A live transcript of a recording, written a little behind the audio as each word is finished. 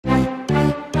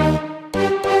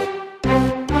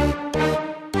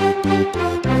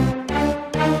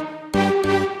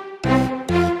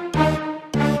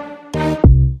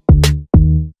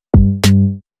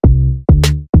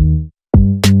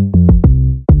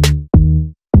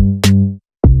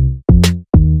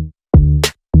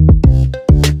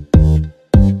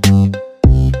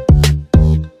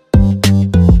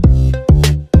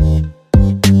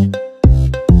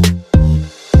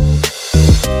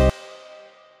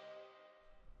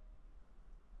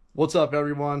What's up,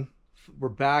 everyone? We're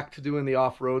back to doing the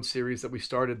off-road series that we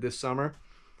started this summer.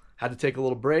 Had to take a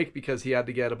little break because he had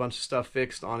to get a bunch of stuff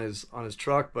fixed on his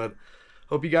truck, but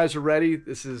hope you guys are ready.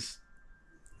 This is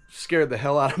scared the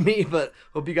hell out of me, but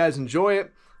hope you guys enjoy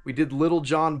it. We did Little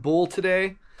John Bull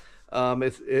today.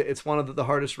 It's one of the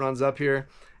hardest runs up here.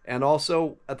 And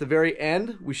also at the very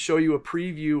end, we show you a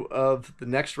preview of the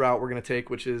next route we're going to take,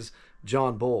 which is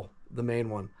John Bull, the main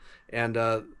one. And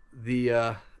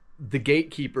the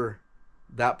gatekeeper,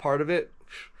 that part of it,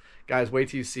 guys, wait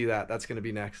till you see that. That's going to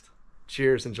be next.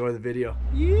 Cheers. Enjoy the video.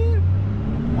 Yeah.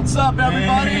 What's up,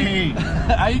 everybody? Hey.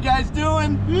 How you guys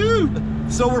doing? Woo.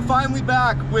 So we're finally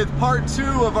back with part 2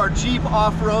 of our Jeep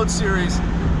off-road series.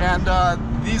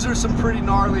 And these are some pretty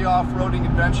gnarly off-roading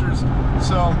adventures.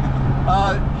 So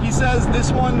he says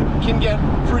this one can get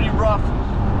pretty rough.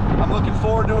 I'm looking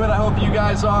forward to it. I hope you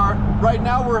guys are. Right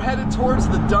now we're headed towards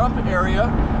the dump area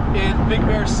in Big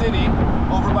Bear City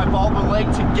over by Baldwin Lake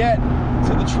to get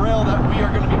to the trail that we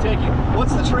are going to be taking.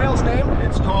 What's the trail's name?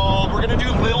 It's called, we're going to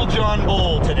do Little John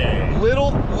Bull today.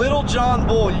 Little John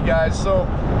Bull, you guys. So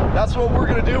that's what we're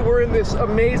going to do. We're in this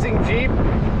amazing Jeep.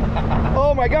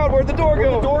 Oh my God, where'd the door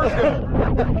go? The doors go.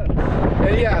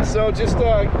 And yeah, so just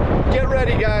get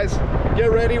ready, guys.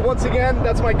 Get ready. Once again,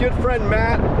 that's my good friend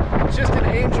Matt. Just an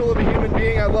angel of a human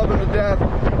being. I love him to death.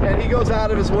 And he goes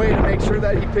out of his way to make sure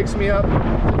that he picks me up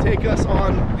to take us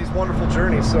on these wonderful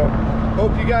journeys. So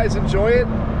hope you guys enjoy it.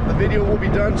 The video will be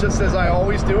done just as I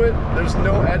always do it. There's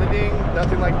no editing,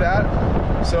 nothing like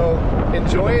that. So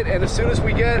enjoy it. And as soon as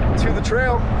we get to the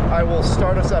trail, I will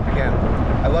start us up again.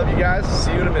 I love you guys.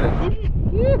 See you in a minute.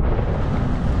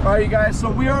 All right, you guys,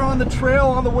 so we are on the trail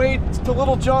on the way to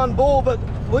Little John Bull, but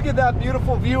look at that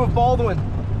beautiful view of Baldwin.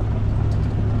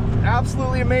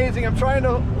 Absolutely amazing. I'm trying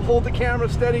to hold the camera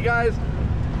steady, guys.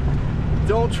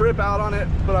 Don't trip out on it,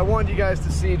 but I wanted you guys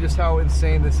to see just how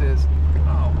insane this is.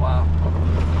 Oh, wow.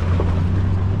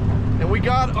 And we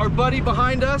got our buddy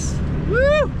behind us.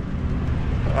 Woo!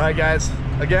 All right, guys.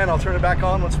 Again, I'll turn it back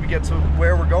on once we get to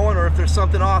where we're going or if there's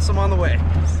something awesome on the way.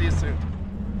 See you soon.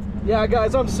 Yeah,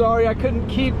 guys, I'm sorry. I couldn't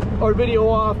keep our video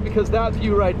off because that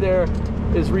view right there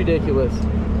is ridiculous.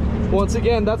 Once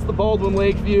again, that's the Baldwin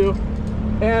Lake view.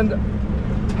 And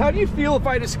how do you feel if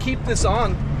I just keep this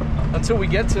on until we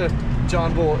get to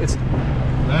John Bull?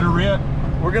 Let her rip.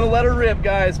 We're gonna let her rip,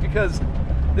 guys, because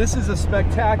this is a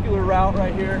spectacular route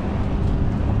right here.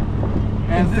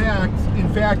 And in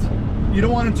fact, you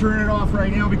don't want to turn it off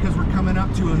right now because we're coming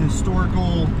up to a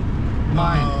historical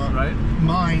mine, right?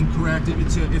 Mine, correct.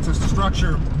 It's a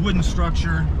structure, wooden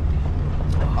structure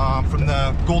from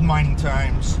the gold mining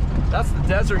times. That's the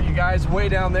desert, you guys, way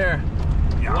down there.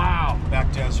 Yeah. Wow.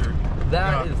 Back desert.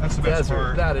 That's the best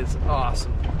part. That is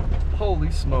awesome. Holy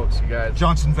smokes, you guys.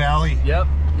 Johnson Valley. Yep.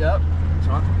 Yep,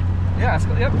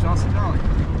 Johnson Valley.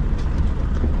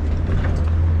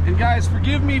 And guys,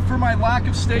 forgive me for my lack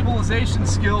of stabilization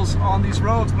skills on these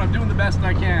roads, but I'm doing the best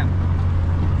I can.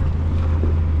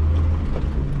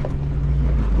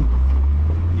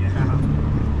 Yeah.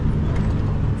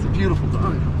 It's a beautiful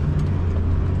dog.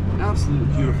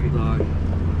 Absolutely beautiful dog.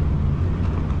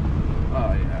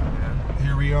 Oh yeah, man.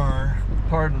 Here we are.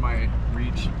 Pardon my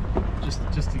reach,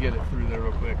 just to get it through there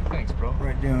real quick. Thanks, bro.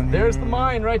 Right down here. There's the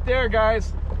mine right there,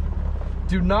 guys.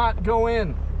 Do not go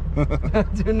in.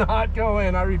 Do not go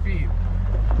in, I repeat.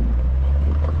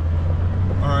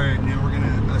 All right, now we're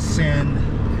gonna ascend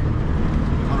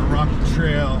on a rocky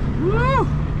trail. Woo!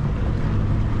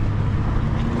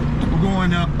 We're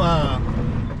going up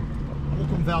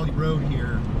Holcomb Valley Road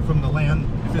here from the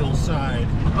landfill side.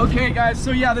 Okay, guys,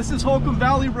 so yeah, this is Holcomb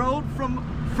Valley Road from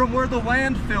where the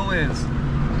landfill is.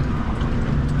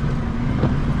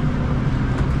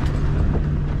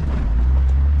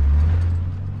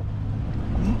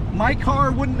 My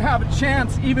car wouldn't have a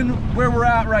chance even where we're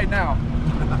at right now.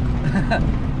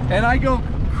 And I go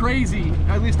crazy,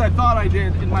 at least I thought I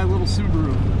did, in my little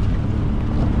Subaru.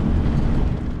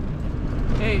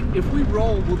 Hey, if we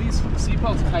roll, will these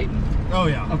seatbelts tighten? Oh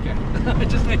yeah. Okay,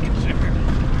 just making sure.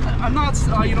 I'm not,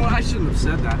 you know what, I shouldn't have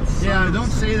said that. Yeah, don't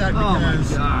say that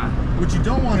because what you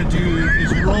don't want to do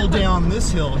is roll down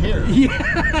this hill here. Yeah.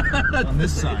 On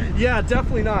this side. Yeah,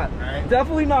 definitely not. Right.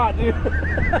 Definitely not, dude.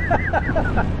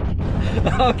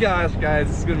 Oh gosh, guys,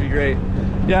 this is gonna be great.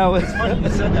 Yeah, it's funny you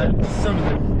said that. Some of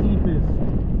the steepest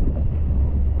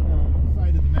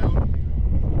side of the mountain.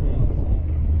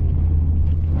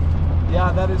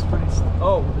 Yeah, that is pretty.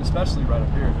 Oh, especially right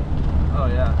up here. Oh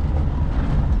yeah.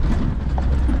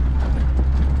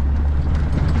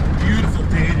 Beautiful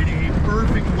day today.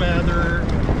 Perfect weather.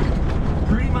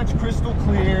 Pretty much crystal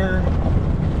clear.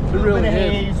 A little bit of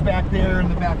haze back there in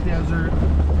the back desert.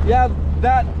 Yeah,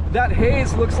 that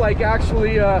haze looks like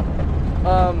actually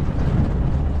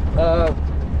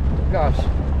gosh,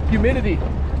 humidity.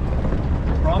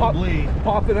 Probably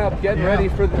popping up, getting ready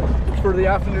for the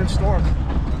afternoon storm.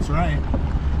 That's right.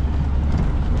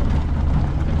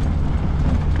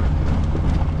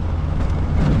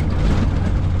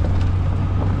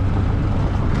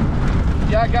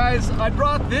 Yeah, guys, I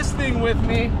brought this thing with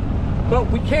me, but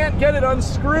we can't get it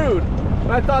unscrewed.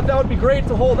 And I thought that would be great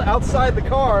to hold outside the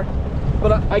car,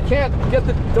 but I can't get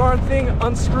the darn thing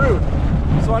unscrewed.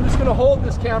 So I'm just gonna hold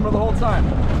this camera the whole time.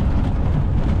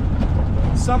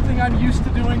 Something I'm used to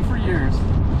doing for years.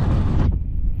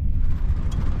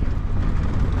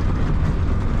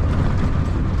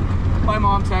 My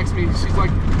mom texts me, she's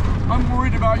like, I'm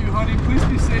worried about you, honey, please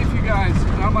be safe, you guys.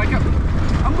 And I'm like,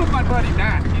 I'm with my buddy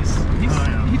Matt.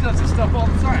 He does this stuff all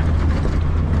the time.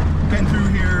 Been through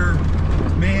here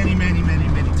many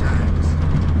times.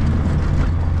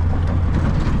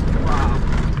 Wow.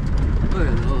 Look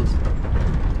at those.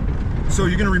 So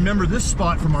you're gonna remember this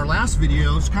spot from our last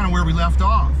video. It's kind of where we left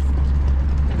off.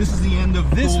 This is the end of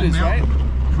this Gold Mountain. Right?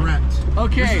 Correct.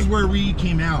 Okay. This is where we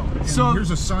came out. And so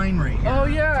here's a sign right here. Oh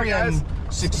yeah, guys.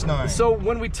 69. So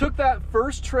when we took that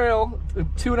first trail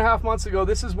 2.5 months ago,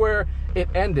 this is where it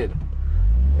ended.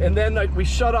 And then we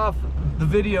shut off the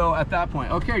video at that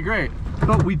point. Okay, great.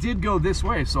 But we did go this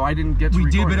way, so I didn't get to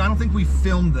record. We did, but I don't think we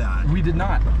filmed that. We did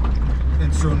not.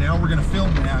 And so now we're gonna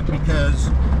film that because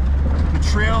the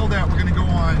trail that we're gonna go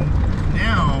on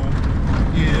now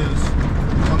is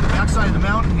on the backside of the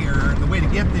mountain here, and the way to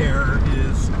get there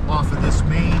is off of this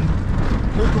main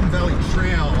Holcomb Valley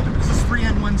Trail. Is this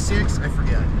 3N16? I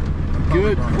forget.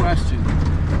 Good question.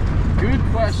 Good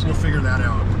question. We'll figure that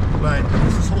out. But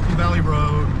this is Holcomb Valley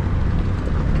Road,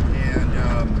 and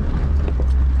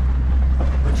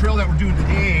the trail that we're doing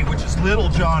today, which is Little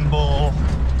John Bull,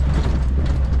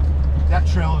 that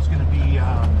trail is going to be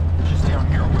just down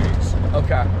here a ways.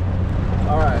 Okay.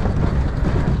 All right.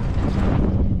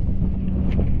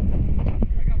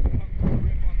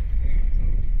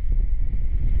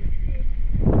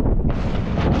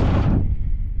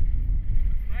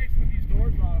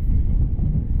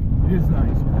 It is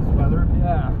nice with this weather.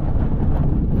 Yeah.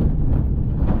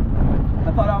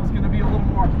 I thought I was going to be a little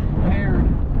more prepared,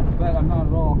 but I'm not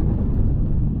at all.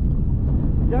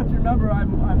 You have to remember,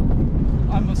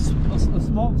 I'm a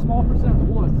small percent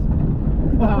wuss.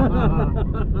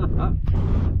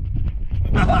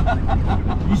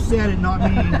 You said it, not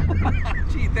me.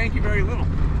 Gee, thank you very little.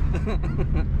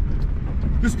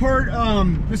 This part,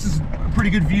 this is a pretty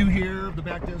good view here of the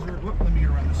back desert. Whoop, let me get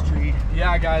around this tree.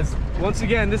 Yeah, guys. Once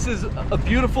again, this is a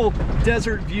beautiful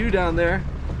desert view down there.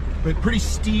 But pretty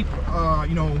steep,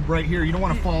 you know, right here. You don't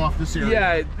want to fall off this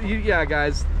area. Yeah,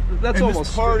 guys. That's and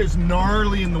almost. This part is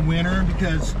gnarly in the winter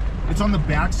because it's on the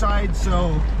backside.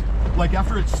 So, like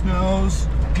after it snows,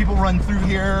 people run through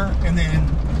here, and then,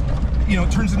 you know,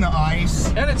 it turns into ice.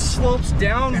 And it slopes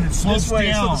down. And it slopes this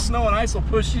way, down. so the snow and ice will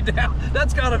push you down.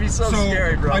 That's gotta be so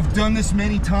scary, bro. I've done this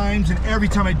many times, and every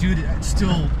time I do it, it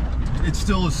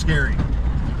still is scary.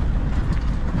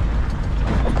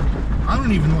 I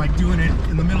don't even like doing it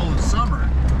in the middle of the summer.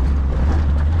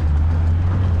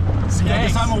 See, I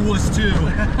guess I'm a wuss too.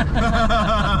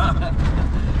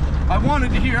 I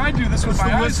wanted to hear I do this with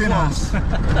my eyes closed.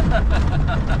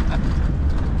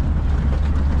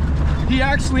 He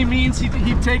actually means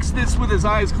he takes this with his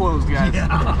eyes closed, guys. Yeah.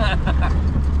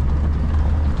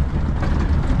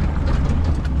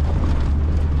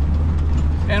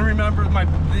 And remember,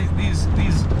 these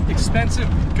expensive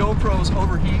GoPros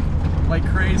overheat like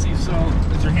crazy, so...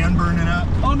 Is your hand burning up?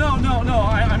 Oh, no.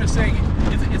 I'm just saying,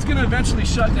 it's going to eventually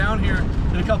shut down here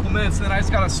in a couple minutes, then I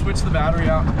just got to switch the battery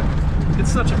out.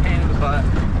 It's such a pain in the butt.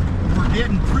 We're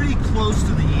getting pretty close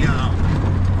to the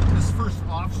this first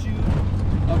offshoot.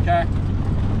 Okay.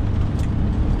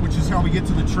 Which is how we get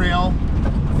to the trail.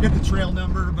 I forget the trail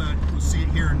number, but we'll see it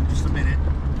here in just a minute.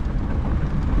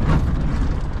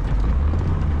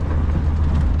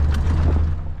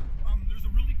 There's a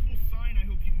really cool sign I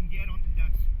hope you can get on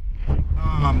that's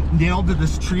nailed to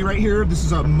this tree right here. This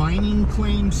is a mining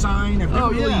claim sign. I've never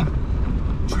really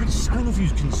tried to, I don't know if you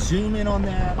can zoom in on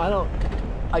that.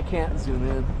 I can't zoom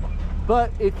in.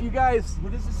 But if you guys...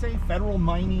 What does it say? Federal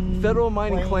mining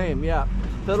claim, yeah.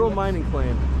 Federal mining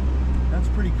claim. That's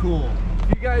pretty cool. If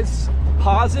you guys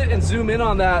pause it and zoom in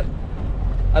on that,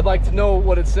 I'd like to know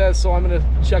what it says, so I'm gonna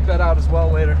check that out as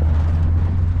well later.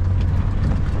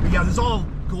 But yeah, there's all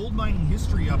gold mining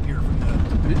history up here from the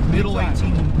middle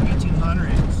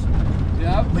 1800s.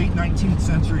 Yeah. Late 19th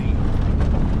century.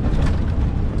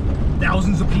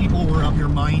 Thousands of people were up here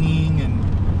mining, and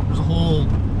there's a whole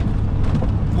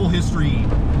history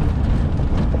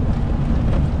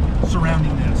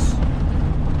surrounding this.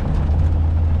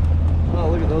 Oh,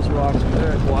 look at those rocks over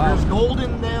there. Wow. There's gold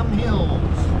in them hills.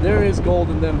 There is gold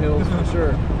in them hills for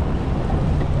sure.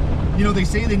 You know, they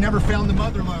say they never found the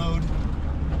mother lode.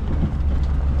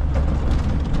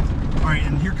 All right,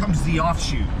 and here comes the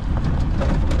offshoot.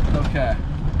 Okay.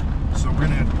 So we're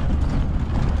gonna.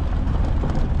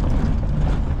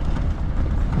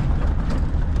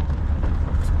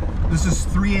 This is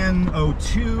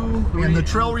 3N02, and the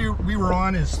trail we were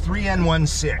on is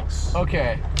 3N16.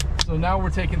 Okay. So now we're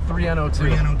taking 3N02.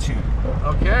 3N02.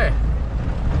 Okay.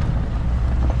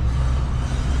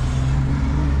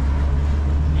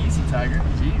 Easy, Tiger.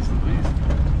 Jeez Louise.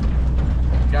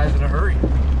 Guy's in a hurry.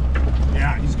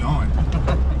 Yeah, he's going.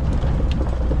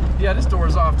 Yeah, this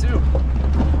door's off too.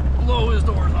 Blow his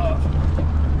doors off.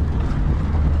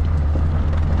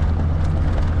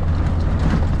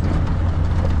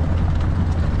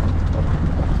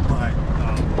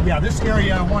 Yeah, this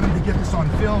area, I wanted to get this on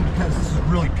film because this is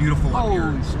really beautiful up here.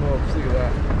 Holy smokes, look at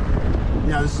that.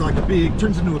 Yeah, this is like a big,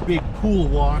 turns into a big pool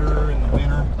of water in the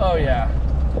winter. Oh yeah.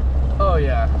 Oh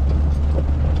yeah.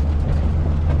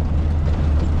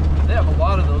 They have a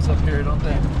lot of those up here, don't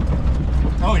they?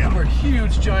 Oh yeah. They're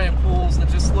huge giant pools that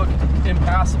just look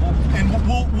impassable. And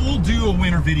we'll do a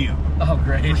winter video. Oh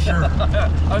great. For sure.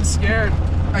 I'm scared.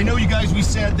 I know you guys, we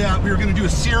said that we were going to do a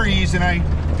series, and I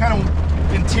kind of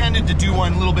intended to do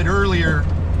one a little bit earlier,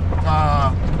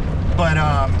 but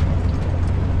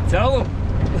tell them.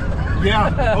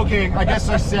 Yeah, okay, I guess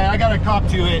I got to cop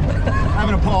to it. I have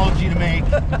an apology to make.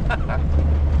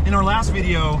 In our last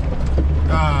video,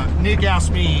 Nick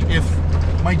asked me if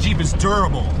my Jeep is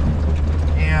durable,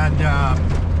 and I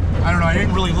don't know, I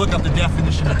didn't really look up the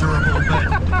definition of durable,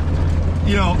 but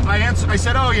you know, I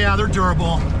said, oh yeah, they're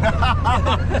durable.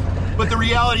 But the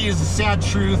reality is the sad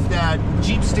truth that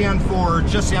Jeeps stand for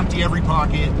just empty every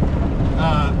pocket.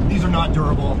 These are not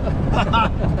durable.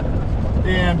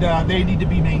 And they need to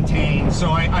be maintained.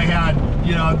 So I had,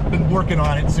 you know, I've been working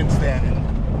on it since then.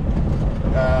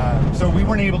 And so we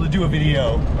weren't able to do a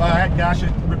video. I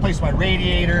had replaced my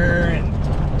radiator and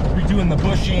redoing the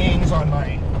bushings on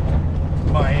my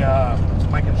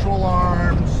control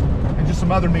arms, and just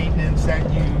some other maintenance that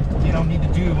you know need to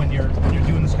do when you're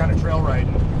doing this kind of trail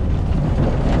riding.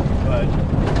 But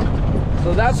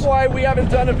so that's why we haven't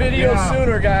done a video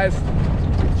sooner, guys.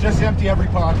 Just empty every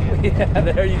pocket. Yeah,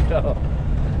 there you go.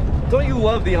 Don't you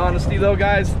love the honesty though,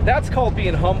 guys? That's called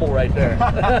being humble right there.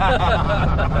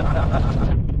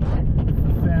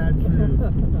 Sad truth.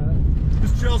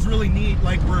 This trail's really neat.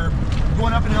 Like, we're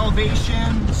going up in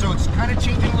elevation, so it's kind of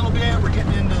changing a little bit. We're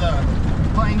getting into the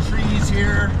pine trees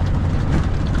here.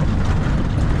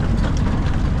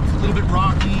 It's a little bit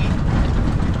rocky.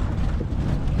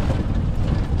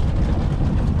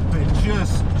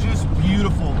 Just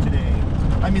beautiful today.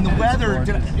 I mean, the weather,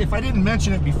 if I didn't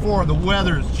mention it before, the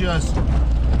weather is just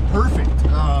perfect.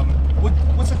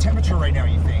 What's the temperature right now,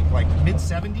 you think? Like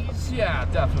mid-70s? Yeah,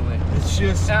 definitely. It's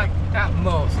just... At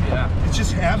most, yeah. It's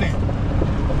just heaven.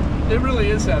 It really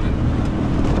is heaven.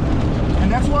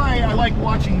 And that's why I like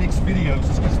watching Nick's videos,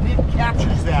 is because Nick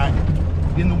captures that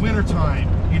in the wintertime.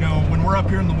 You know, when we're up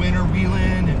here in the winter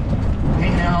wheeling and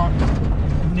hanging out,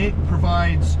 Nick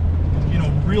provides, you know,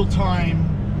 real-time,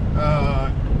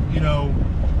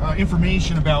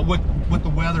 information about what the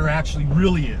weather actually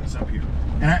really is up here.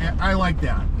 And I like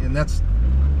that. And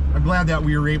I'm glad that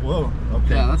we were able, oh,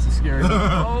 okay. Yeah, that's a scary one.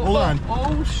 Hold on.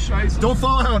 Oh, scheisse. Don't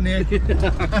fall out, Nick.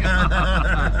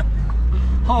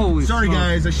 Holy Sorry, smoke.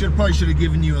 guys. I probably should have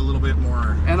given you a little bit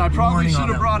more. And I probably should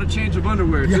have brought a change of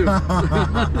underwear, too.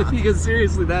 Yeah. Because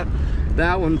seriously, that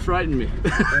one frightened me.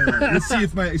 Let's see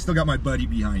if I still got my buddy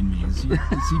behind me. Is he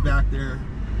back there?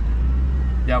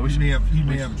 Yeah, He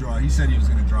may have dropped. He said he was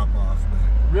going to drop off. But,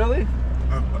 really?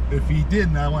 if he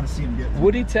didn't, I want to see him get.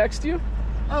 Would he text you?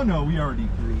 Oh no, we already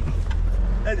agreed.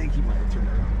 I think he might have turned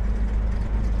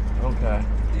around. Okay.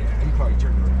 Yeah, he probably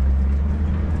turned around.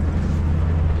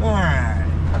 All right.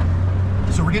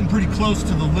 So we're getting pretty close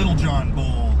to the Little John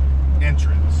Bowl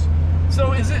entrance.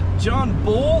 So is it John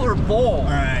Bull or Bowl? All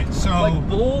right. So like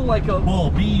Bull, like a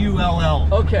Bull, B-U-L-L.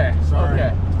 Okay. Sorry.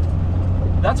 Okay.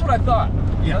 That's what I thought.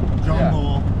 Yeah, John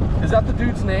Bull. Is that the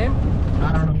dude's name?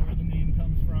 I don't know where the name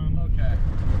comes from. Okay.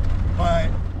 But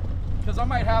because I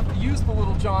might have to use the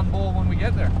Little John Bull when we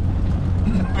get there.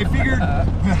 I figured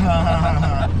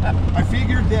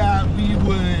that we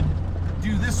would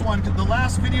do this one, because the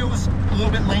last video was a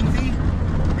little bit lengthy,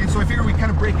 and so I figured we'd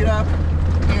kind of break it up.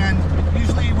 And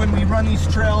usually when we run these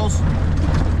trails,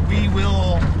 we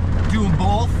will do them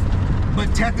both,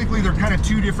 but technically they're kind of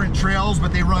two different trails,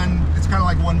 but they run, it's kind of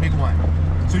like one big one.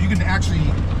 So you can actually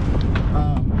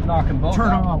knock them both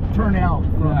turn out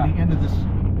from the end of this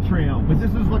trail. But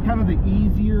this is like kind of the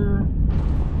easier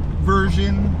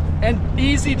version. And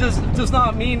easy does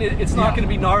not mean it's not going to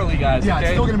be gnarly, guys. Yeah, okay?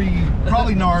 it's still going to be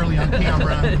probably gnarly on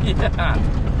camera. Yeah.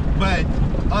 But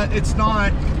it's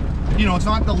not, you know, it's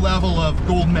not the level of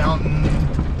Gold Mountain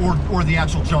or the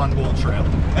actual John Bull Trail.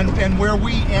 And where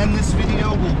we end this video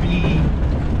will be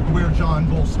where John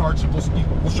Bull starts, and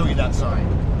we'll show you that sign.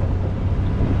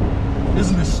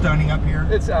 Isn't this stunning up here?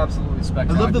 It's absolutely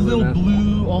spectacular. I love the little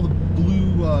blue, all the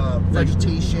blue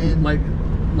vegetation. Like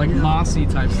mossy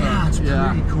type stuff. Yeah, it's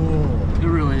pretty cool. It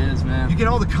really is, man. You get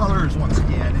all the colors once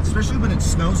again, especially when it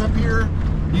snows up here.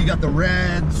 You got the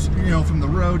reds, you know, from the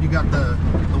road. You got the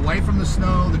white from the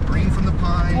snow, the green from the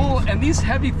pine. Well, and these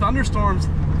heavy thunderstorms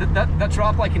that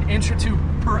drop like an inch or two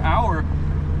per hour,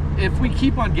 if we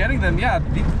keep on getting them, yeah,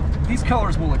 these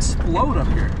colors will explode up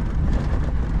here.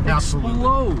 Absolutely.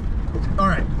 Explode. All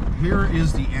right, here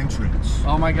is the entrance.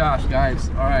 Oh my gosh, guys.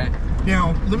 All right.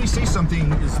 Now, let me say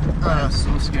something. I'm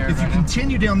so scared. If you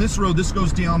continue down this road, this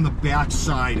goes down the back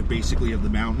side, basically, of the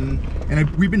mountain. And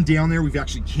we've been down there. We've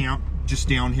actually camped just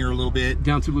down here a little bit.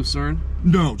 Down to Lucerne?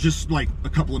 No, just like a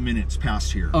couple of minutes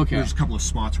past here. Okay. There's a couple of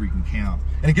spots where you can camp.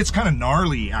 And it gets kind of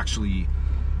gnarly, actually,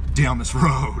 down this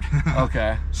road.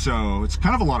 Okay. So it's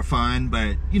kind of a lot of fun,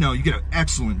 but, you know, you get an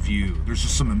excellent view. There's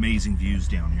just some amazing views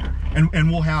down here. And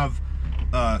we'll have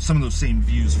some of those same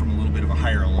views from a little bit of a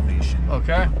higher elevation.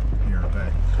 Okay. Here,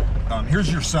 but here's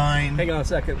your sign. Hang on a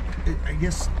second. I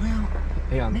guess, well,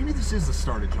 hang on. Maybe this is the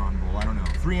start of John Bull. I don't know.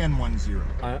 3N10.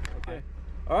 Okay.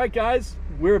 All right, guys,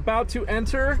 we're about to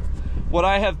enter what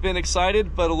I have been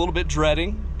excited but a little bit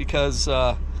dreading because,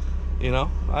 you know,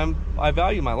 I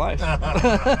value my life.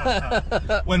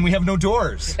 When we have no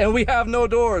doors. And we have no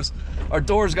doors. Our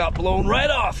doors got blown right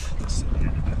off.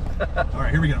 All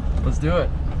right, here we go. Let's do it.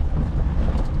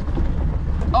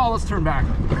 Oh, let's turn back.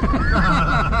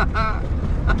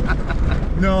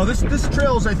 No, this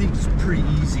trails, I think, is pretty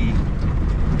easy.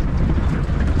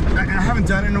 I haven't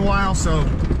done it in a while, so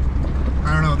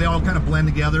I don't know. They all kind of blend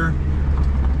together.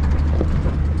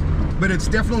 But it's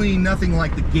definitely nothing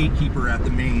like the gatekeeper at the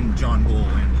main John Bull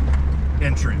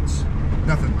entrance.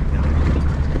 Nothing like that.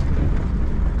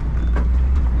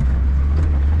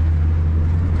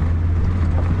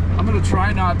 I'm gonna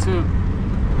try not to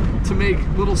make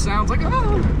little sounds like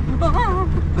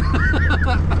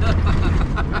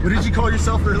What did you call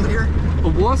yourself earlier? A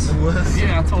wuss? A wuss?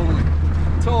 Yeah, totally.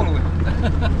 Totally.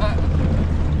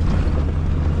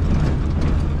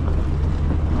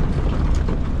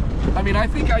 I mean, I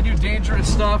think I do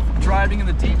dangerous stuff driving in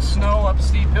the deep snow up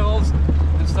steep hills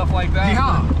and stuff like that.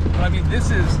 Yeah. But I mean,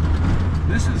 this is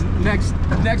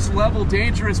next level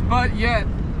dangerous, but yet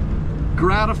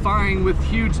gratifying with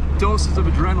huge doses of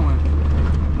adrenaline.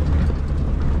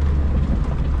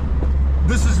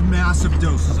 This is massive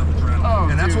doses of adrenaline, oh,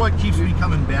 and that's dude, what keeps me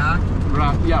coming back.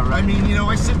 Right, yeah, right. I mean, you know,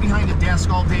 I sit behind a desk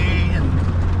all day, and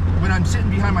when I'm sitting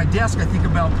behind my desk, I think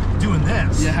about doing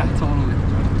this. Yeah, totally.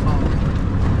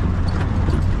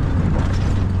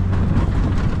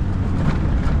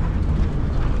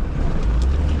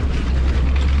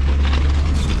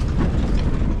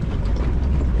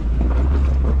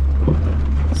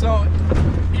 So,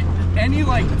 any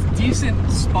like decent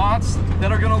spots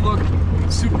that are gonna look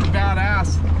super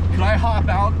badass, could I hop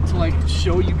out to like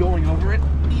show you going over it?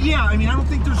 Yeah, I mean, I don't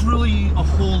think there's really a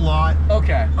whole lot of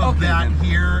that then.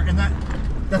 Here, and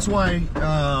that's why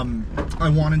I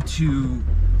wanted to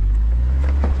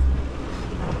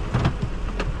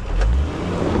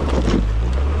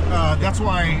that's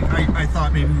why I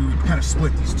thought maybe we would kind of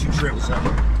split these two trails up,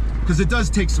 because it does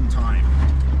take some time.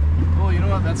 Well, you know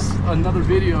what, that's another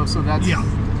video, so that's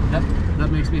that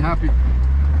makes me happy.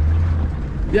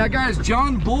 Yeah, guys,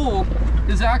 John Bull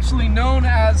is actually known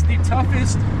as the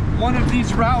toughest one of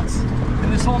these routes in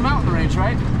this whole mountain range,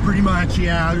 right? Pretty much,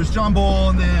 yeah. There's John Bull,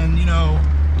 and then, you know,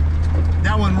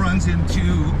 that one runs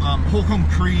into Holcomb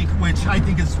Creek, which I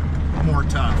think is more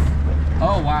tough.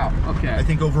 Oh, wow, okay. I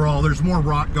think overall there's more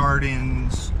rock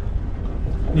gardens,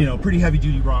 you know, pretty heavy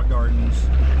duty rock gardens.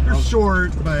 They're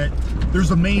short, but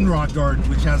there's a main rock garden,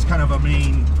 which has kind of a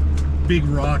main big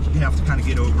rock you have to kind of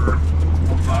get over.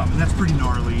 And that's pretty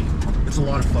gnarly. It's a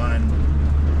lot of fun.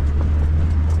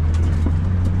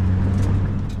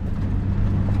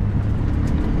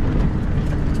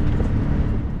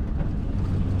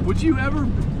 Would you ever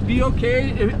be okay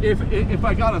if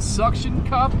I got a suction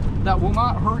cup that will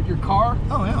not hurt your car?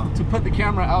 Oh yeah. To put the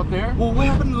camera out there? Well, what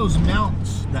happened to those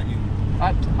mounts that you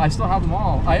I still have them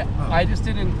all. I just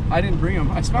didn't bring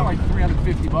them. I spent like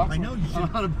 $350 I know you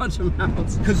should. on a bunch of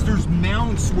mounts. Because there's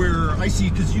mounts where I see,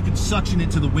 because you could suction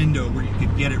it to the window where you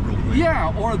could get it real quick.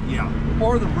 Yeah,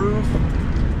 or the roof.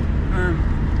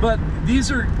 But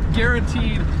these are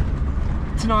guaranteed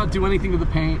to not do anything to the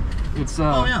paint. It's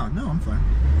oh yeah, no, I'm fine.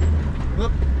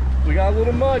 Look, we got a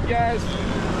little mud, guys.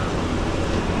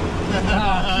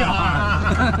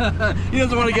 God. He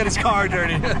doesn't want to get his car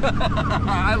dirty.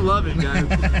 I love it, guys.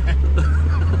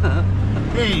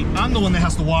 Hey, I'm the one that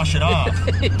has to wash it off.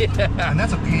 Yeah. And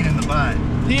that's a pain in the butt.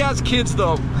 He has kids,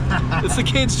 though. It's the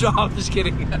kid's job. Just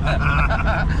kidding.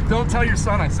 Don't tell your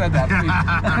son I said that, please.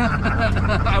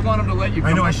 I want him to let you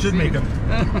come. I know, I should make him.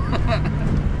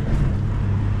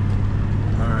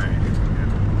 All right.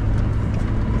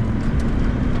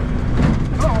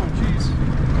 Oh, jeez.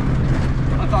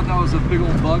 I thought that was a big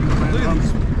old bug. Look at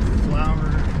these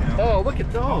flowers. You know, oh, look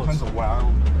at those. all kinds of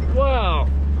wild. Wow.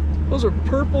 Those are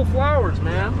purple flowers,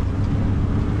 man.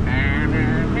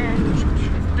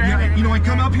 Yeah, you know, I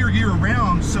come up here year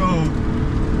round, so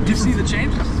you see the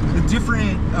changes. The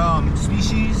different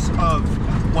species of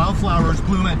wildflowers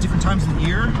bloom at different times of the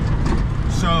year.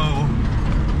 So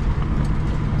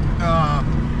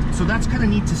that's kind of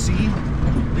neat to see.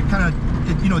 It kind of,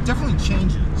 you know, it definitely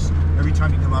changes every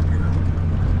time you come up here.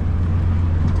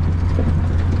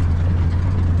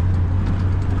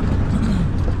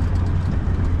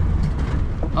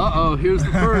 Uh-oh, here's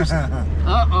the first.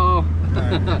 Uh-oh.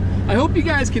 I hope you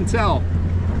guys can tell.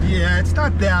 Yeah, it's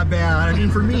not that bad. I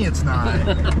mean, for me, it's not.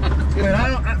 But I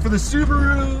don't, for the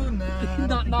Subaru,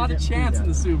 nah. Not a chance in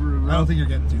the Subaru, bro. I don't think you're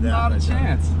getting through that. Not a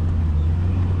chance.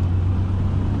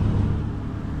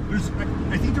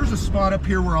 I think there's a spot up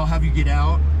here where I'll have you get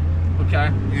out.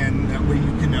 Okay. And that way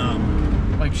you can...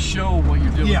 like show what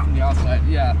you're doing from the outside.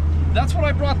 Yeah. That's what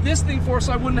I brought this thing for,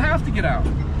 so I wouldn't have to get out.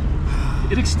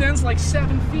 It extends like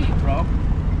 7 feet, bro.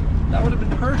 That would have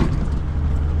been perfect.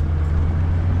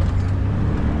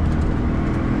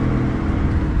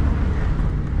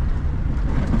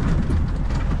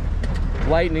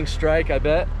 Lightning strike, I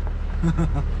bet.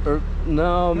 Or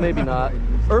no, maybe not.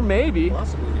 Or maybe.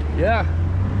 Possibly. Yeah.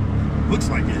 Looks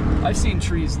like it. I've seen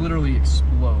trees literally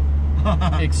explode.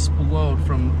 Explode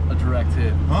from a direct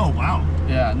hit. Oh, wow.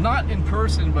 Yeah, not in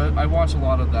person, but I watch a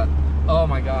lot of that. Oh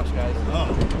my gosh, guys.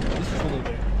 Oh, this is a little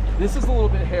bit. This is a little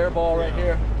bit hairball right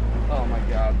here. Oh my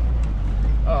God.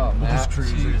 Oh, Matt,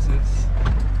 Jesus.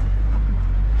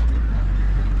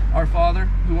 Our Father,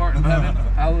 who art in heaven,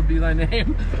 hallowed be thy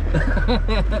name.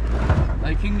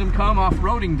 Thy kingdom come,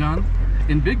 off-roading done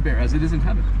in Big Bear as it is in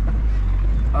heaven.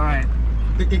 All right.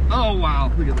 Oh,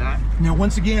 wow. Look at that. Now,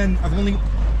 once again,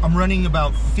 I'm running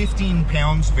about 15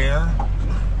 pounds Bear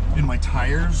in my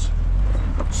tires.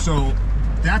 So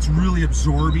that's really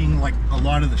absorbing like a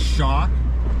lot of the shock.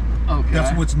 Okay.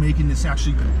 That's what's making this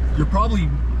actually, you've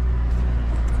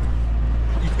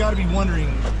got to be wondering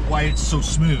why it's so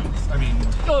smooth. I mean,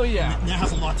 oh yeah, that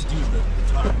has a lot to do with the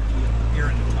tire,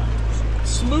 air in the tires.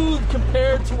 Smooth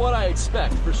compared to what I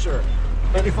expect, for sure.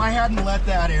 But if I hadn't let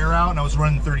that air out and I was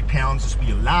running 30 pounds, this would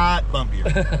be a lot bumpier.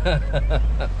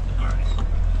 All right,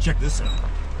 check this out.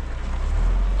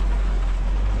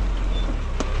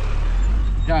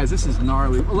 Guys, this is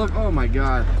gnarly. Look, oh my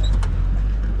God.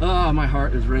 Oh, my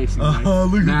heart is racing.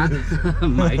 Look at this.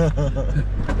 Mike.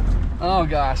 Oh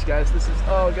gosh, guys, this is,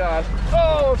 oh gosh.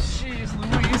 Oh, jeez,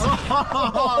 Louise.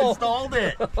 Oh, I stalled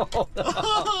it. Oh, no.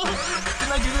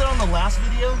 Didn't I do that on the last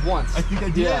video? Once. I think I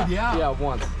did, yeah. Yeah,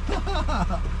 once.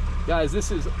 Guys,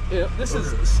 this is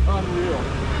unreal.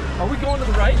 Are we going to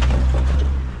the right?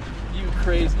 You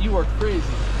crazy, you are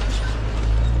crazy.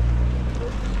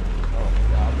 Oh my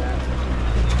God, man.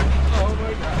 Oh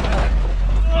my God.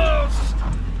 Oh,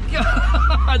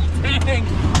 God dang.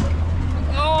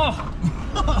 Oh.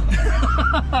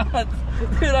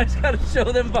 Dude, I just gotta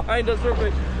show them behind us real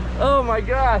quick. Oh my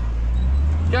God.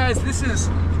 Guys, this is,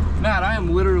 Matt, I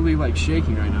am literally like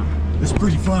shaking right now. It's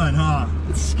pretty fun, huh?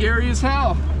 It's scary as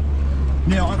hell.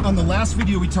 Now, on the last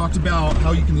video, we talked about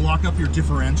how you can lock up your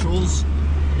differentials.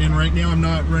 And right now I'm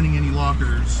not running any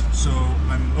lockers, so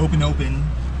I'm open.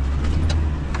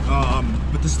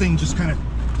 But this thing just kind of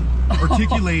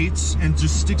articulates and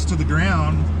just sticks to the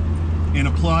ground and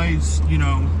applies, you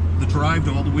know, the drive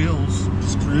to all the wheels,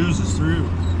 just cruises through.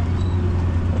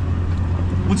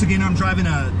 Once again, I'm driving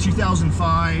a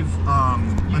 2005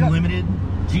 Unlimited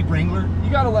Jeep Wrangler.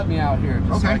 You gotta let me out here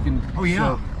just so I can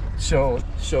show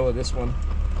this one.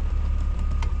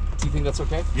 Do you think that's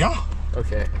okay? Yeah.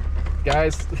 Okay.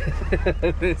 Guys,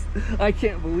 I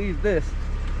can't believe this.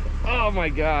 Oh my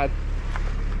God.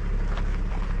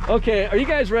 Okay, are you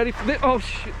guys ready for this? Oh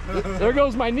shit, there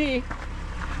goes my knee.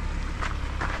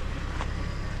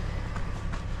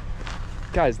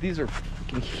 Guys, these are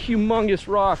fucking humongous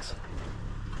rocks.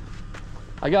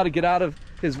 I got to get out of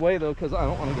his way though, because I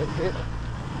don't want to get hit.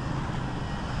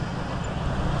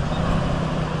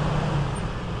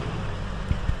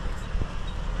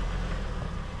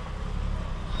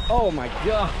 Oh my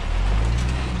god.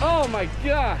 Oh my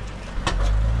god.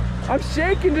 I'm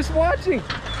shaking just watching.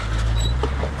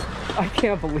 I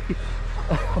can't believe.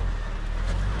 Oh.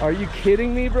 Are you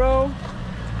kidding me, bro?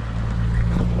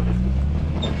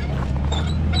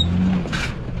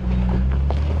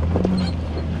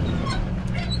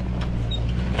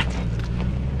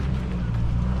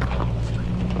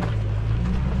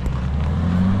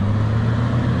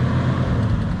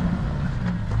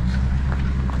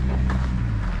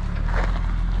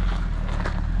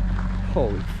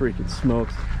 Holy freaking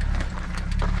smokes.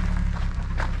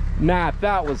 Matt,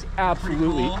 that was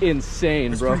absolutely cool.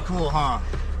 Insane, bro. Pretty cool, huh?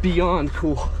 Beyond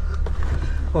cool.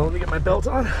 Well, let me get my belt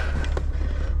on.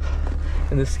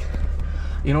 And this,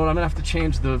 you know what, I'm gonna have to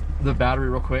change the battery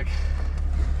real quick,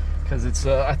 because it's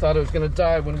I thought it was gonna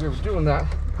die when we were doing that.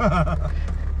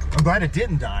 I'm glad it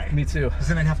didn't die. Me too. Because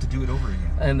then I'd have to do it over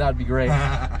again. And that'd be great.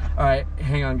 All right,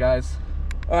 hang on, guys.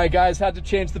 All right, guys, had to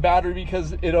change the battery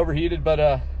because it overheated,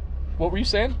 but what were you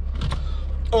saying?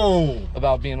 Oh,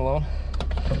 about being alone?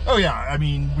 Oh yeah, I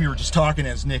mean, we were just talking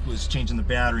as Nick was changing the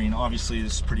battery, and obviously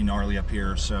this is pretty gnarly up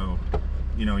here, so,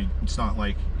 you know, it's not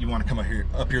like you want to come up here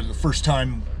the first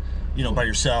time, you know, by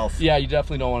yourself. Yeah, you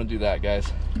definitely don't want to do that,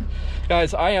 guys.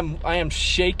 Guys, I am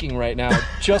shaking right now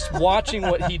just watching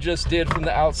what he just did from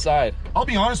the outside. I'll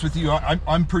be honest with you,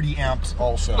 I'm pretty amped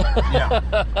also. Yeah.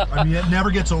 I mean, it never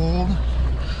gets old.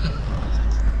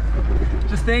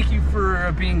 Just thank you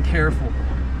for being careful.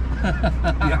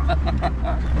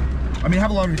 Yeah. I mean, I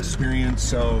have a lot of experience,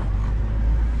 so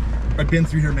I've been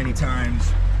through here many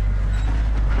times.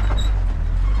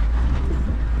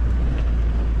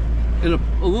 In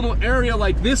a little area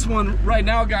like this one right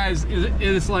now, guys,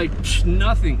 is like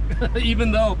nothing.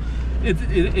 Even though it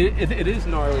is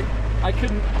gnarly. I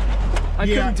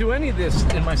couldn't do any of this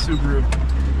in my Subaru.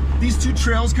 These two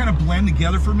trails kind of blend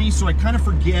together for me, so I kind of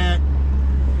forget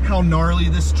how gnarly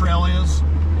this trail is.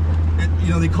 You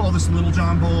know, they call this Little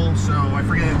John Bowl, so I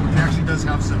forget it actually does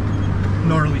have some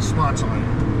gnarly spots on it.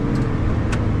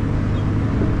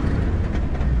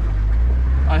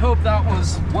 I hope that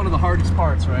was one of the hardest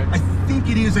parts, right? I think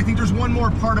it is. I think there's one more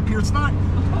part up here. It's not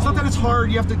that it's hard.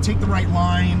 You have to take the right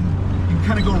line. You can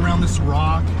kind of go around this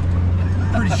rock.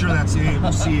 Pretty sure that's it.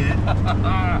 We'll see it.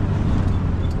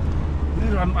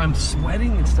 Dude, I'm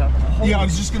sweating and stuff. Holy I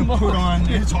was just gonna put on.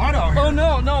 It's hot out here. Oh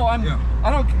no,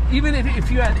 I don't. Even if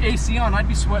you had AC on, I'd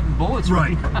be sweating bullets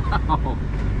right now.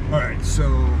 All right, so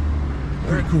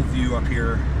very cool view up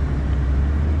here.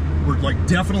 We're like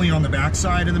definitely on the back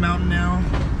side of the mountain now.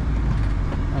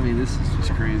 I mean, this is just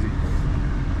crazy.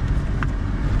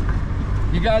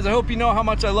 You guys, I hope you know how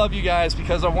much I love you guys,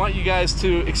 because I want you guys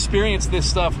to experience this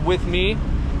stuff with me,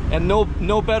 and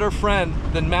no better friend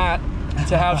than Matt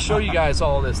to have show you guys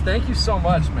all this. Thank you so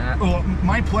much, Matt. Well,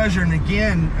 my pleasure. And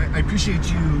again, I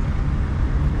appreciate you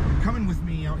coming with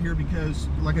me out here, because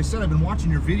like I said, I've been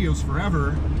watching your videos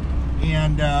forever,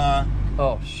 and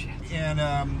oh shit. And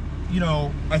you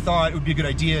know, I thought it would be a good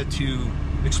idea to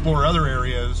explore other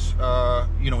areas,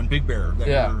 you know, in Big Bear that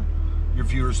your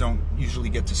viewers don't usually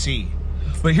get to see.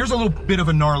 But here's a little bit of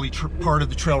a gnarly part of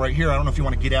the trail right here. I don't know if you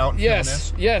want to get out and film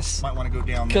this. Yes. Might want to go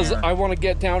down there. Because I want to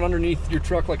get down underneath your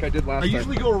truck like I did last time. I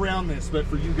usually go around this, but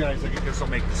for you guys, I guess I'll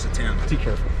make this attempt. Be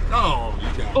careful. Oh, you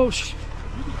got it. Oh, shit.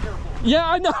 You be careful. Yeah,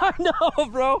 I know,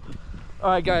 bro.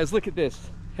 All right, guys, look at this.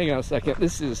 Hang on a second.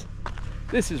 This is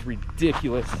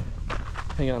ridiculous.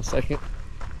 Hang on a second.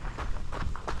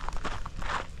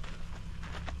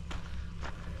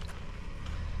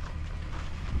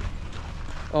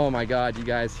 Oh my God, you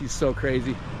guys, he's so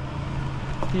crazy.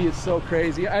 He is so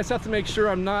crazy. I just have to make sure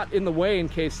I'm not in the way in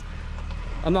case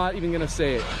I'm not even gonna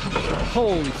say it.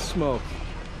 Holy smoke.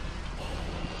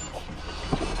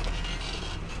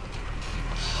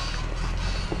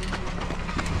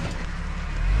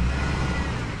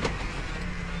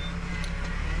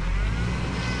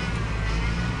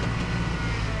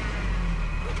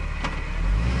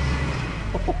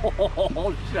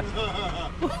 Oh shit.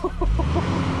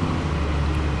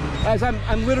 Guys,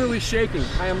 I'm literally shaking.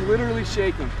 I am literally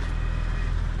shaking.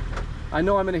 I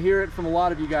know I'm gonna hear it from a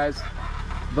lot of you guys,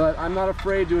 but I'm not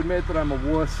afraid to admit that I'm a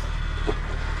wuss.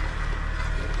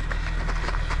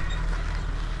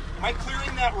 Am I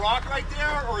clearing that rock right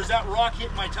there, or is that rock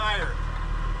hitting my tire?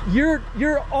 You're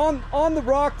on the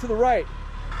rock to the right.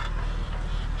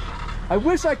 I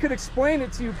wish I could explain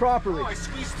it to you properly. Oh, I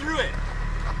squeezed through it.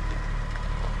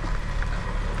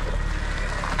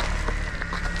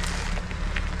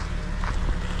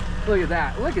 Look at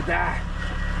that. Look at that.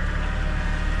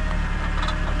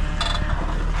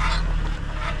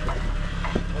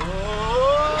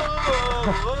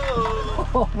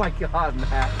 Oh my God,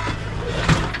 Matt.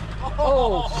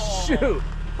 Oh, shoot.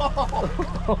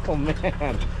 Oh,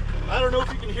 man. I don't know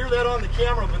if you can hear that on the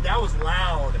camera, but that was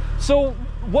loud. So,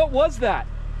 what was that?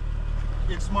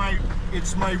 It's my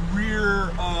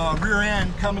rear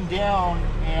end coming down,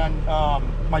 and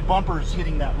my bumper's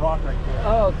hitting that rock right there.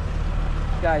 Oh,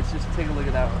 guys, just take a look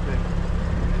at that real quick.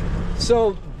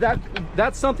 So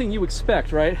that's something you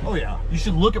expect, right? Oh yeah, you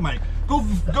should look at my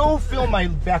go film my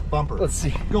back bumper. Let's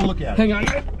see. Go look at it. Hang on.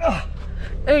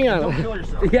 Hang on. Don't kill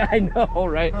yourself. Yeah, I know,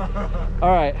 right? All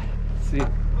right. Let's see.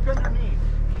 Look underneath.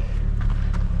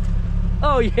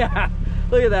 Oh yeah,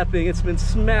 look at that thing. It's been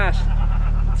smashed.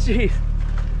 Jeez.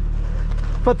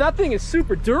 But that thing is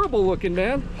super durable looking,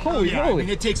 man. Holy yeah, moly. I mean,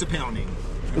 it takes a pounding.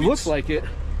 It looks like it.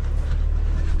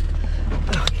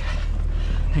 Okay.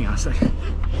 Hang on a second.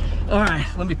 All right,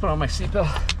 let me put on my seatbelt.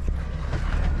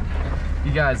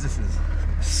 You guys, this is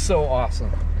so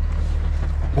awesome.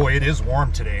 Boy, it is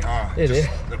warm today, huh? It is.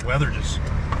 The weather just...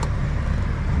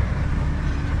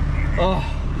 Oh.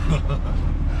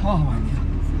 Oh my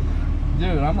God.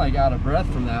 Dude, I'm like out of breath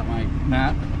from that, Mike.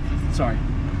 Matt. Sorry.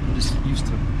 I'm just used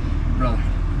to it. Brother.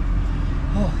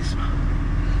 Holy smokes.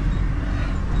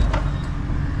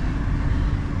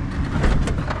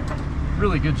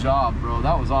 Really good job, bro.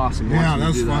 That was awesome. Yeah, that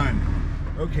was fun.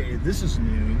 Okay, this is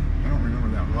new. I don't remember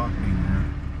that rock being there.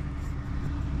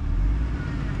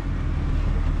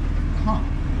 Huh.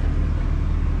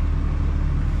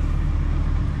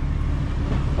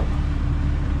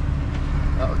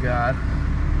 Oh God.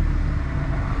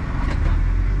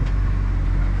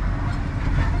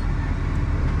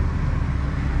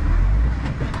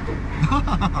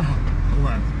 Hold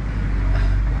on.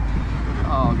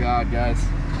 Oh God, guys.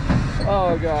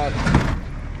 Oh God.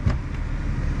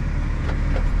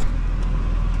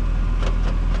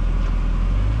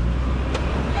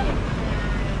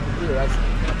 Dude, that's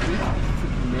you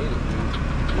freaking made it, dude.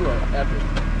 You are epic.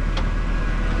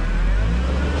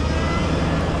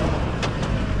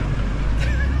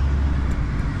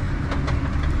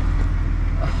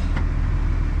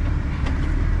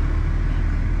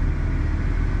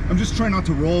 I'm just trying not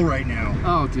to roll right now.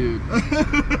 Oh, dude.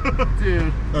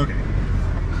 Dude. Okay.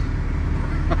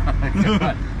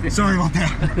 Sorry about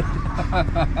that.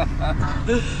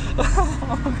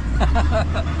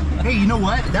 Hey, you know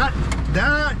what? That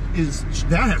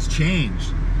has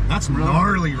changed. That's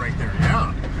gnarly right there.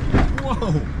 Yeah.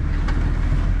 Whoa.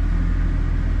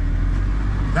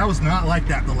 That was not like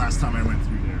that the last time I went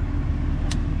through there.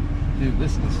 Dude,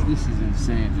 this is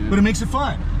insane, dude. But it makes it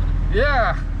fun.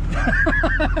 Yeah.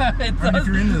 I don't know if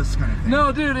you're into this kind of thing.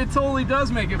 No, dude, it totally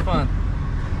does make it fun.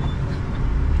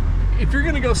 If you're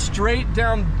gonna go straight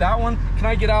down that one, can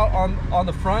I get out on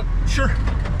the front? Sure.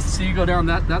 So you go down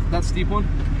that steep one?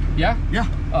 Yeah? Yeah.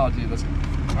 Oh, dude, that's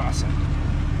awesome.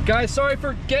 Guys, sorry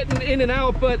for getting in and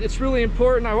out, but it's really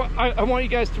important. I want you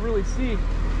guys to really see.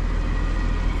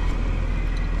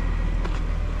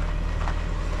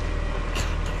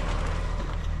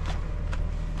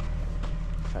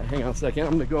 All right, hang on a second.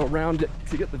 I'm gonna go around it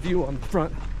to get the view on the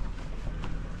front.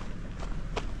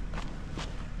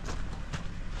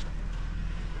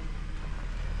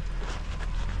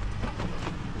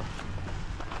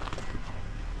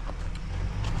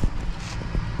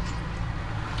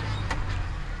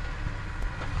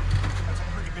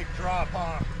 Drop,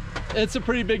 huh? It's a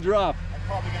pretty big drop. I'm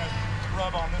probably gonna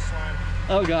rub on this line.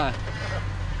 Oh God.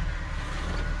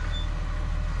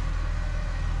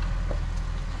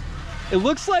 It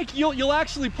looks like you'll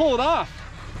actually pull it off.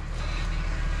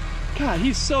 God,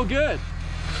 he's so good.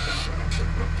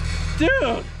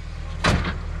 Dude.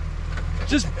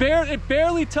 Just it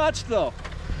barely touched though.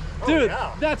 Dude,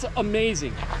 yeah. That's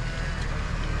amazing.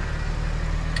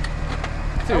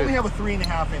 I only have a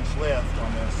 3.5-inch lift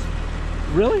on this.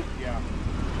 Really? Yeah.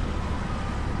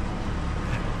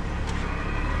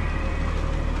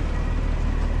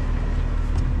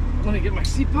 Let me get my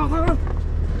seatbelt on.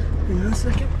 Hang on a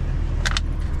second.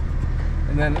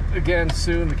 And then again,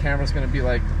 soon the camera's gonna be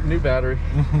like new battery.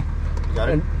 You got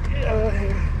it?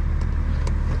 And,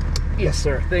 yes,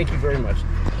 sir. Thank you very much.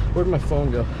 Where'd my phone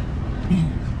go? Do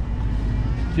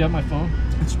you have my phone?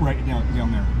 It's right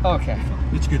down there. Okay.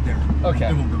 It's good there. Okay.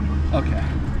 It won't go anywhere. Okay.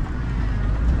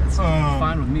 That's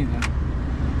fine with me then.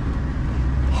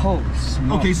 Holy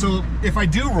smokes. Okay, so if I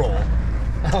do roll,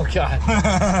 oh God.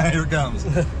 here it comes.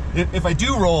 If I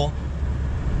do roll,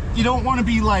 you don't want to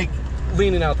be like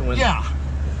leaning out the window. Yeah,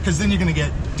 because then you're gonna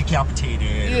get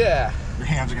decapitated. Yeah. your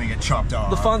hands are gonna get chopped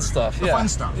off. The fun stuff. The fun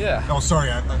stuff. Yeah. Oh, sorry.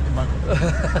 It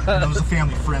was a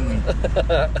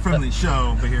family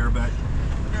show over here, but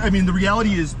I mean, the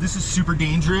reality is this is super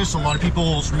dangerous. A lot of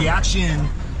people's reaction,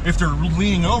 if they're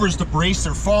leaning over, is to brace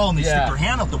their fall and they stick their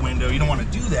hand out the window. You don't want to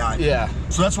do that. Yeah.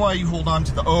 So that's why you hold on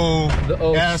to the O,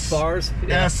 S bars.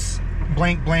 Yeah. S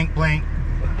blank blank blank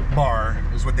bar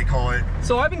is what they call it.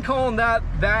 So I've been calling that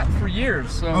for years.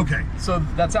 So, okay. So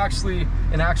that's actually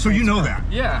an actual. So you know term. that.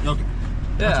 Yeah. Okay.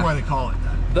 That's why they call it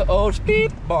that. The O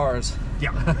beep bars.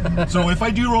 Yeah. So if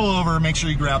I do roll over, make sure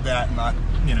you grab that and not,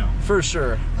 you know. For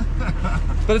sure.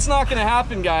 But it's not going to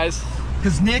happen, guys.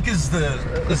 Because Nick is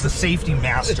the safety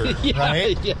master,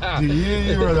 right? Yeah.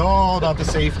 You are all about the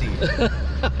safety.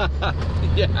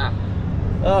 Yeah.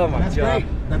 Oh my God. Great.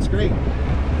 That's great. All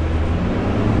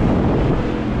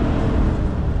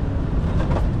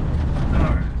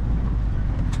right.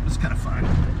 It's kind of fun.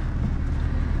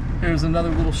 Here's another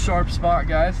little sharp spot,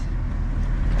 guys.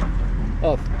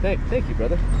 Oh, thank you,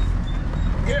 brother.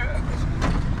 Yeah.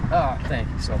 Oh, thank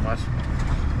you so much.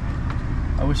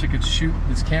 I wish I could shoot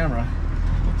this camera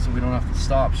so we don't have to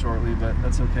stop shortly, but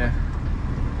that's okay.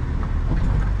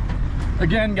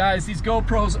 Again, guys, these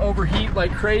GoPros overheat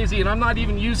like crazy, and I'm not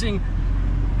even using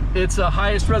its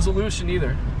highest resolution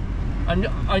either.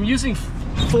 I'm using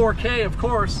 4K, of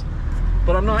course,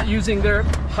 but I'm not using their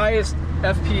highest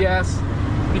FPS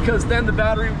because then the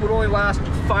battery would only last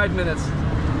 5 minutes.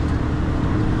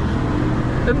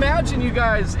 Imagine, you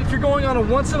guys, if you're going on a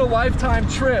once-in-a-lifetime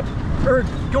trip or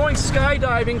going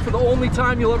skydiving for the only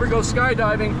time you'll ever go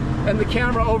skydiving and the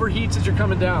camera overheats as you're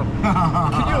coming down.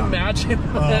 Can you imagine?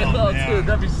 Oh, dude,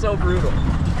 that'd be so brutal.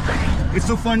 It's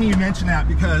so funny you mention that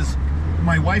because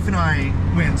my wife and I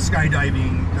went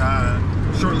skydiving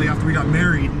shortly after we got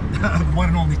married, one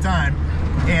and only time,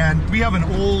 and we have an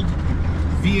old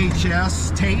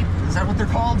VHS tape. Is that what they're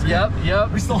called? Yep.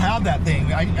 We still have that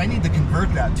thing. I need to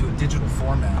convert that to a digital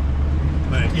format.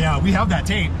 But yeah, we have that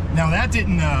tape. Now that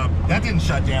didn't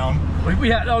shut down. We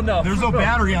had, oh no. There's no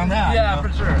battery on that. Yeah, you know?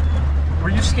 for sure. Were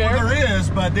you scared? Well, there is,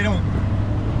 but they don't.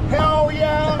 Hell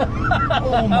yeah!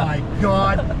 Oh my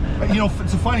God. You know,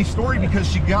 it's a funny story because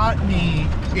she got me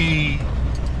a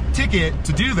ticket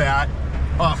to do that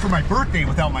for my birthday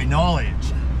without my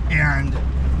knowledge. And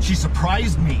she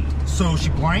surprised me. So she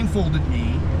blindfolded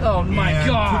me. Oh my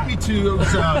God. Took me to,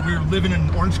 we were living in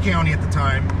Orange County at the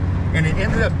time. And it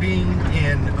ended up being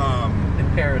in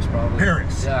Paris, probably.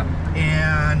 Paris. Yeah.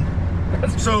 And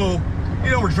so,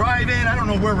 you know, we're driving. I don't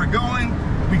know where we're going.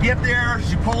 We get there.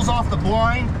 She pulls off the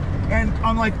blind. And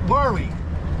I'm like, where are we?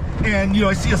 And, you know,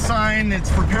 I see a sign. It's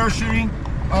for parachuting.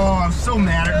 Oh, I'm so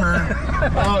mad at her.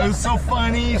 Oh, it was so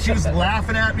funny. She was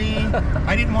laughing at me.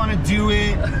 I didn't want to do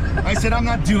it. I said, I'm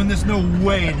not doing this. No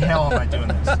way in hell am I doing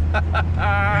this.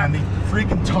 And they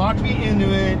freaking talked me into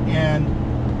it. And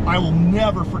I will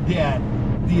never forget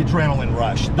the adrenaline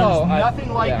rush. There's nothing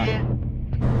like it.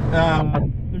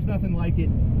 There's nothing like it.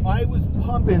 I was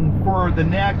pumping for the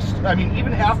next, I mean,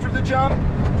 even after the jump,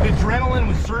 the adrenaline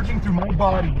was surging through my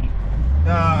body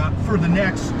for the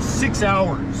next 6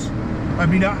 hours. I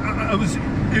mean,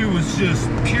 it was just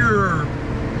purely,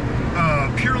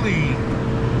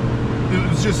 it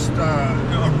was just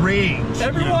a rage.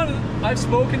 Everyone I've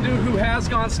spoken to who has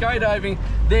gone skydiving,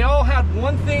 they all had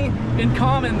one thing in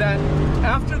common, that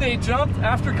after they jumped,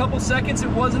 after a couple seconds, it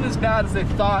wasn't as bad as they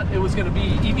thought it was going to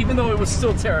be, even though it was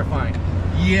still terrifying.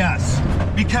 Yes,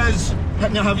 because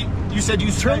now you said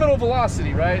you terminal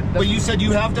velocity, right? But you said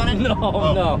you have done it? No,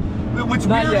 no. What's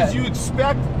weird is you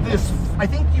expect this. I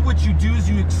think what you do is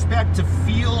you expect to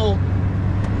feel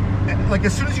like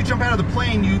as soon as you jump out of the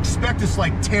plane, you expect this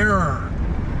like terror.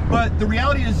 But the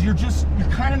reality is you're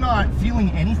kind of not feeling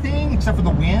anything except for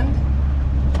the wind,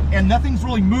 and nothing's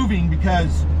really moving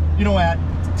because, you know, at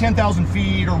 10,000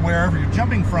 feet or wherever you're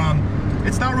jumping from,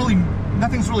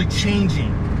 nothing's really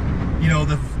changing. You know,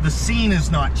 the scene is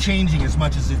not changing as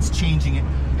much as it's changing it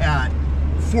at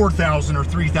 4,000 or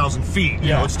 3,000 feet. You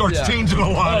know, it starts changing a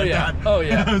lot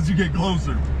as you get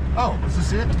closer. Oh, is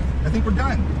this it? I think we're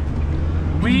done.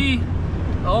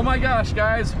 Oh my gosh,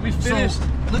 guys, we finished.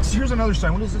 So, here's another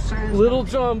sign. What does this say? Little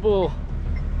Jumble.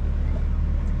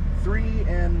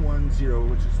 3N10,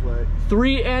 which is what?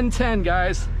 3N10,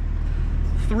 guys.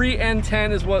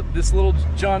 3N10 is what this little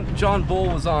John Bull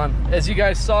was on. As you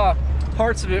guys saw,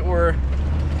 parts of it were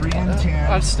 3N10.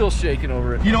 I'm still shaking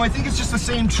over it. You know, I think it's just the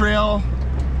same trail.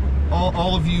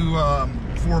 All of you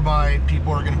 4x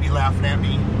people are going to be laughing at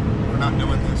me for not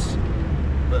knowing this.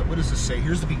 But what does this say?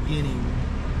 Here's the beginning.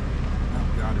 Oh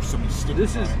God, there's so many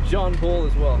stickers. This is John Bull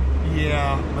as well.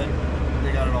 Yeah, but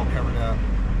they got it all covered up.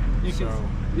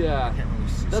 Yeah. I can't really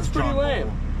see. That's pretty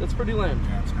lame. That's pretty lame.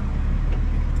 Yeah, it's kind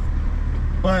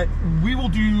of. But we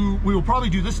will probably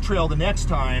do this trail the next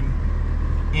time,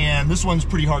 and this one's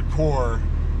pretty hardcore.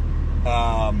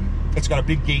 It's got a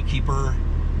big gatekeeper,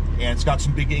 and it's got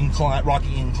some big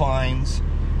rocky inclines,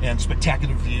 and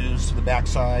spectacular views to the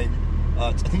backside.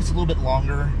 I think it's a little bit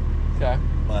longer. Okay.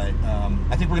 But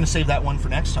I think we're gonna save that one for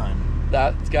next time.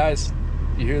 Guys,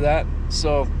 you hear that?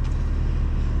 So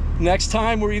next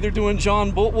time we're either doing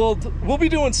John Bull. We'll be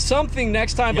doing something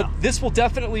next time, Yeah. but this will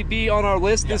definitely be on our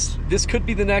list. Yes. This could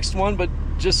be the next one, but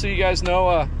just so you guys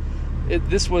know,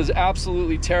 this was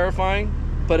absolutely terrifying,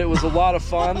 but it was a lot of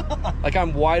fun. Like,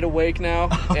 I'm wide awake now,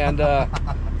 and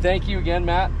thank you again,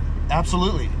 Matt.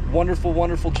 Absolutely. Wonderful,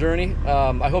 wonderful journey.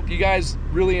 I hope you guys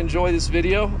really enjoy this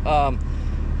video.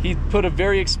 He put a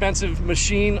very expensive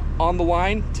machine on the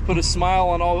line to put a smile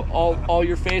on all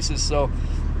your faces. So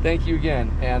thank you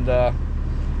again. And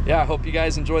yeah, I hope you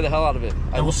guys enjoy the hell out of it.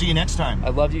 And we'll see you next time. I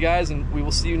love you guys, and we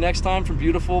will see you next time from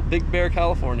beautiful Big Bear,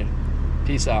 California.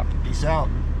 Peace out. Peace out.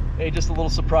 Hey, just a little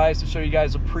surprise to show you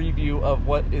guys a preview of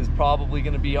what is probably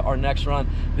going to be our next run.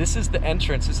 This is the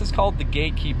entrance. This is called the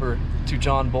gatekeeper to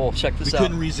John Bull. Check this out. We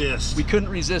couldn't resist. We couldn't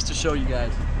resist to show you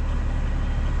guys.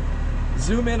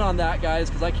 Zoom in on that, guys,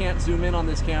 because I can't zoom in on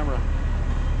this camera.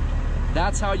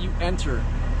 That's how you enter.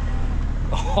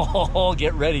 Oh,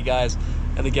 get ready, guys.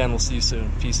 And again, we'll see you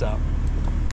soon. Peace out.